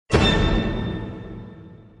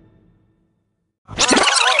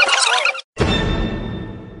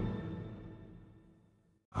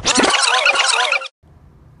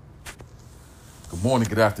Good morning,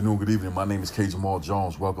 good afternoon, good evening. My name is K. Jamal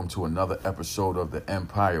Jones. Welcome to another episode of The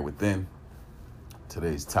Empire Within.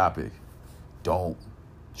 Today's topic, don't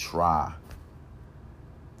try.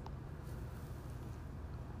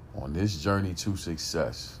 On this journey to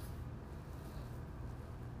success,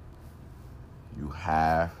 you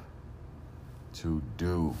have to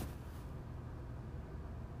do.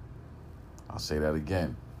 I'll say that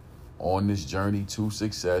again. On this journey to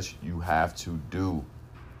success, you have to do.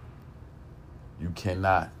 You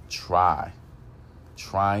cannot try.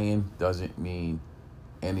 Trying doesn't mean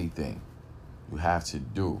anything. You have to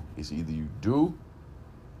do. It's either you do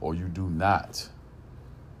or you do not.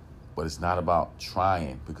 But it's not about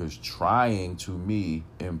trying, because trying to me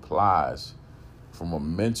implies, from a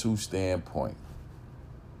mental standpoint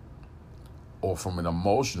or from an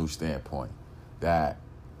emotional standpoint, that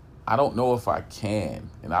I don't know if I can,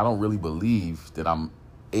 and I don't really believe that I'm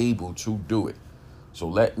able to do it. So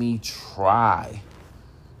let me try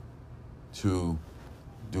to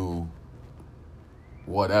do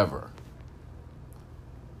whatever.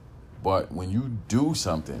 But when you do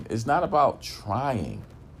something, it's not about trying.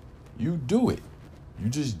 You do it. You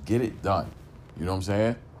just get it done. You know what I'm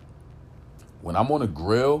saying? When I'm on a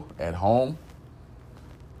grill at home,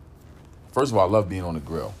 first of all, I love being on the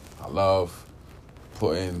grill. I love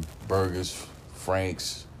putting burgers,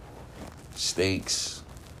 franks, steaks,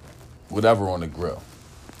 whatever on the grill.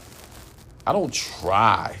 I don't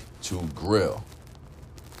try to grill.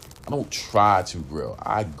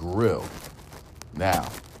 I grill. Now,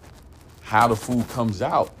 how the food comes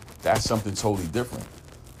out, that's something totally different.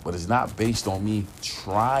 But it's not based on me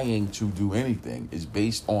trying to do anything. It's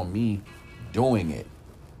based on me doing it.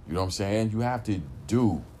 You know what I'm saying? You have to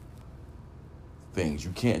do things.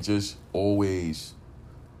 You can't just always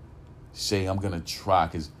say, I'm going to try.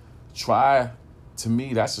 Because try, to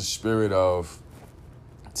me, that's a spirit of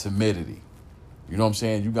timidity. You know what I'm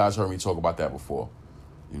saying? You guys heard me talk about that before.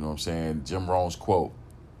 You know what I'm saying? Jim Rohn's quote,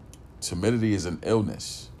 timidity is an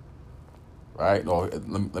illness. Right? No,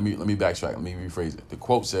 let me backtrack. Let me rephrase it. The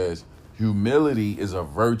quote says, humility is a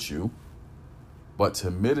virtue, but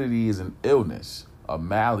timidity is an illness, a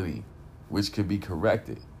malady, which can be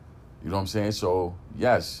corrected. You know what I'm saying? So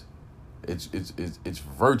yes, it's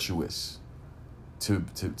virtuous to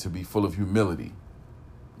be full of humility,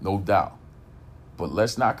 no doubt. But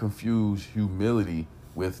let's not confuse humility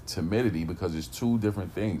with timidity, because it's two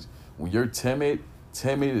different things. When you're timid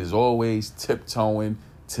is always tiptoeing.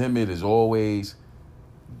 Timid is always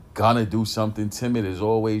gonna do something. Timid is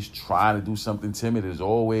always trying to do something. Timid is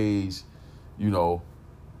always,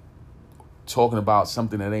 talking about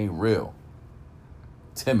something that ain't real.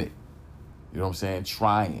 Timid. You know what I'm saying?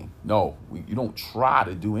 Trying. No, you don't try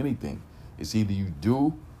to do anything. It's either you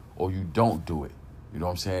do or you don't do it. You know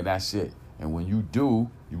what I'm saying? That's it. And when you do,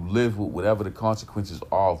 you live with whatever the consequences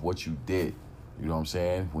are of what you did. You know what I'm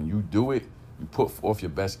saying? When you do it, you put forth your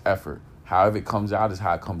best effort. However it comes out is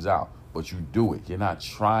how it comes out. But you do it. You're not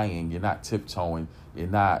trying. You're not tiptoeing. You're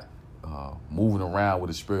not moving around with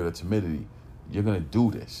a spirit of timidity. You're going to do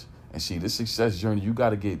this. And see, this success journey, you got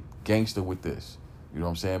to get gangster with this. You know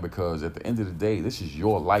what I'm saying? Because at the end of the day, this is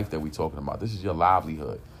your life that we're talking about. This is your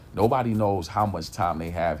livelihood. Nobody knows how much time they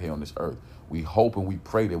have here on this earth. We hope and we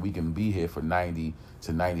pray that we can be here for 90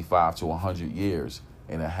 to 95 to 100 years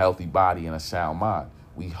in a healthy body and a sound mind.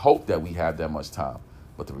 We hope that we have that much time.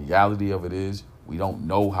 But the reality of it is, we don't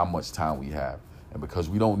know how much time we have. And because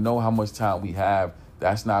we don't know how much time we have,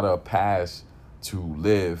 that's not a pass to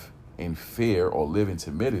live in fear or live in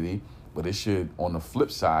timidity. But it should, on the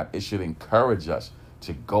flip side, it should encourage us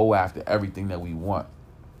to go after everything that we want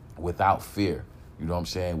without fear. You know what I'm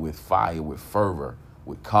saying? With fire, with fervor,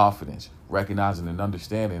 with confidence, recognizing and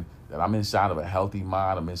understanding that I'm inside of a healthy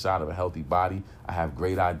mind. I'm inside of a healthy body. I have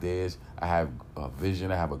great ideas. I have a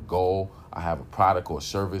vision. I have a goal. I have a product or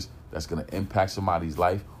service that's going to impact somebody's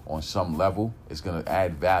life on some level. It's going to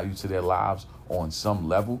add value to their lives on some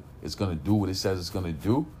level. It's going to do what it says it's going to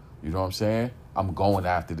do. You know what I'm saying? I'm going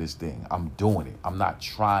after this thing. I'm doing it. I'm not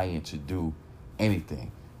trying to do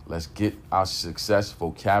anything. Let's get our success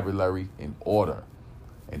vocabulary in order.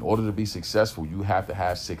 In order to be successful, you have to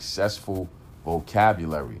have successful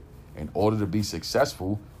vocabulary. In order to be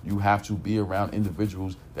successful, you have to be around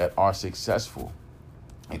individuals that are successful.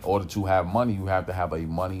 In order to have money, you have to have a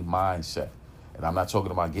money mindset. And I'm not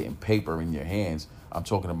talking about getting paper in your hands. I'm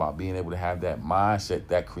talking about being able to have that mindset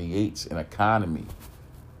that creates an economy.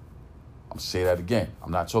 I'm say that again.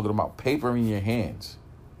 I'm not talking about paper in your hands.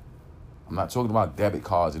 I'm not talking about debit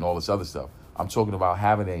cards and all this other stuff. I'm talking about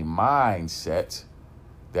having a mindset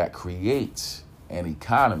that creates an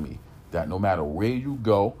economy that no matter where you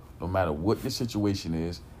go, no matter what the situation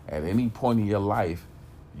is, at any point in your life,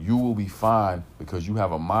 you will be fine because you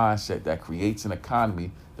have a mindset that creates an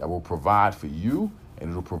economy that will provide for you, and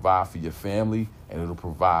it'll provide for your family, and it'll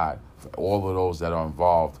provide for all of those that are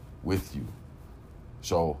involved with you.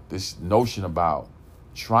 So this notion about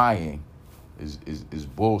trying is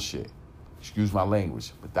bullshit. Excuse my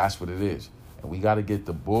language, but that's what it is. And we got to get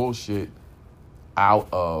the bullshit out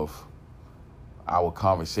of our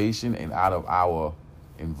conversation and out of our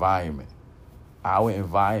environment. Our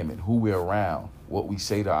environment, who we're around, what we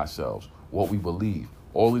say to ourselves, what we believe.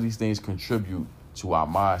 All of these things contribute to our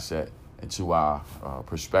mindset and to our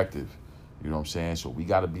perspective. You know what I'm saying? So we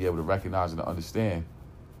got to be able to recognize and understand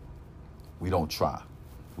we don't try,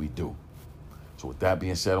 we do. So with that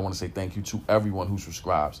being said, I want to say thank you to everyone who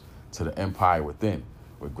subscribes to the Empire Within.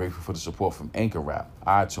 We're grateful for the support from Anchor Rap,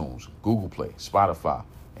 iTunes, Google Play, Spotify,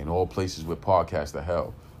 and all places where podcasts are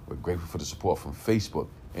held. We're grateful for the support from Facebook,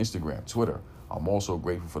 Instagram, Twitter. I'm also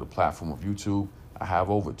grateful for the platform of YouTube. I have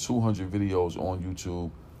over 200 videos on YouTube.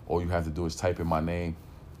 All you have to do is type in my name,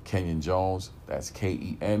 Kenyon Jones. That's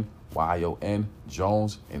Kenyon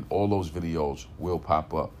Jones, and all those videos will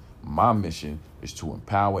pop up. My mission is to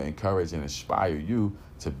empower, encourage, and inspire you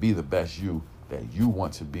to be the best you that you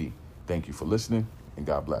want to be. Thank you for listening, and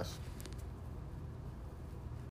God bless.